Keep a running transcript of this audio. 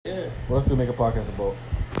What else can we make a podcast about?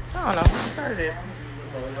 I don't know. Who started it?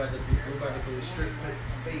 We're about to play straight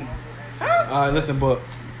spades. All right, listen, but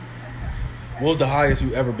what was the highest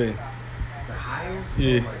you ever been? The highest?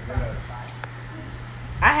 Yeah. Oh my God.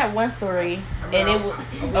 I have one story, and it was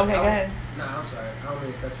okay. Go ahead. Nah, I'm sorry. I don't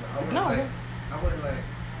mean to cut you off. No. I went like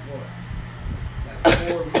what? Like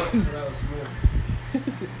 4 months without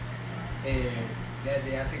smoking. And that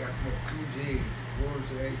day, I think I smoked 2 J's. Going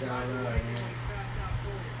to $8 and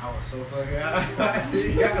I was so fucking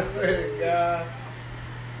high. I swear to God.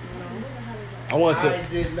 I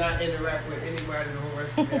did not interact with anybody the whole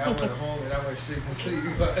rest of the day. I went home and I went straight to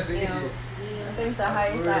sleep. I think the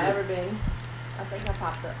highest I ever been. I think I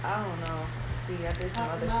popped up. I don't know. See, I did some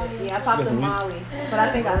other shit. Yeah, I popped a Molly, but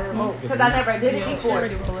I think I smoked because I never did it before.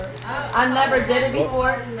 I never did it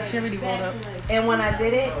before. She already rolled up. And when I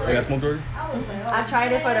did it, I smoked already? I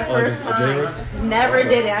tried it for the first time. Never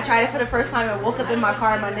did it. I tried it for the first time and woke up in my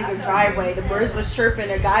car in my nigga driveway. The birds was chirping.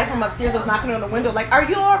 The guy from upstairs was knocking on the window like, "Are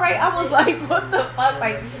you all right?" I was like, "What the fuck?"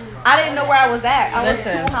 Like, I didn't know where I was at. I was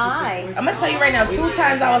too high. I'm gonna tell you right now. 2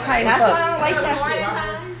 times I was high as fuck. That's why I don't like that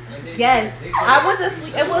shit. Yes, I went to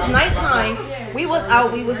sleep. It was nighttime. We was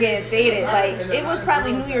out. We was getting faded. Like, it was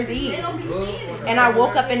probably New Year's Eve. And I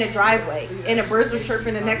woke up in the driveway, and the birds was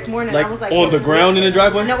chirping the next morning. Like, I was like, on the ground in the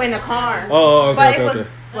driveway? No, in the car. Oh, okay. But it was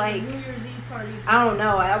like, I don't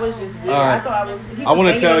know. I was just weird. I thought I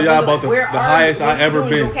want to tell y'all about the highest I ever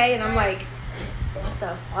been. Okay, and I'm like, what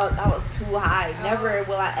the fuck? I was too high. Never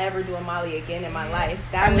will I ever do a Molly again in my life.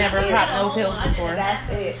 I've never popped no pills before. That's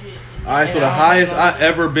it. Alright, so the highest I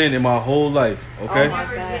ever been in my whole life, okay,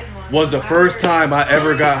 was the first time I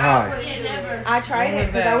ever got high. I tried it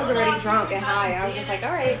because I was already drunk and high. I was just like,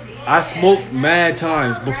 all right. I smoked mad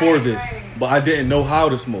times before this, but I didn't know how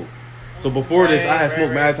to smoke. So before this, I had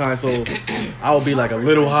smoked mad times, so I would be like a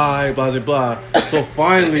little high, blah, blah, blah. So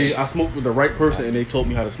finally, I smoked with the right person, and they taught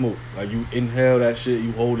me how to smoke. Like, you inhale that shit,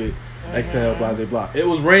 you hold it, exhale, blah, blah, blah. It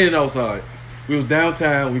was raining outside. We was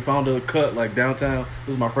downtown. We found a cut like downtown. This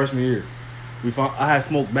was my freshman year. I had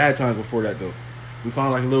smoked mad times before that though. We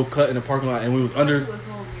found like a little cut in the parking lot, and we was under.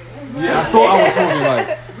 Yeah, I thought I was smoking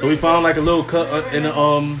like. So we found like a little cut in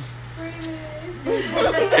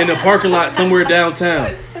the parking lot somewhere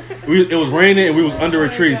downtown. It was raining and we was under a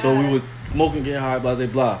tree, so we was smoking, getting high, blah blah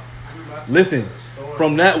blah. Listen,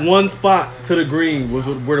 from that one spot to the green, which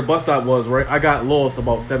was where the bus stop was, right? I got lost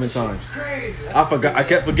about 7 times. I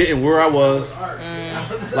kept forgetting where I was.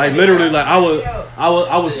 Like literally, like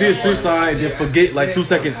I would see a street sign and then forget like 2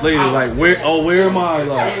 seconds later, like where am I?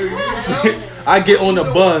 Like I get on the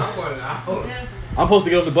bus. I'm supposed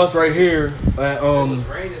to get off the bus right here at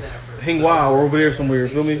Hing Wow or over there somewhere. You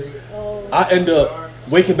feel me? I end up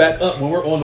waking back up when we're on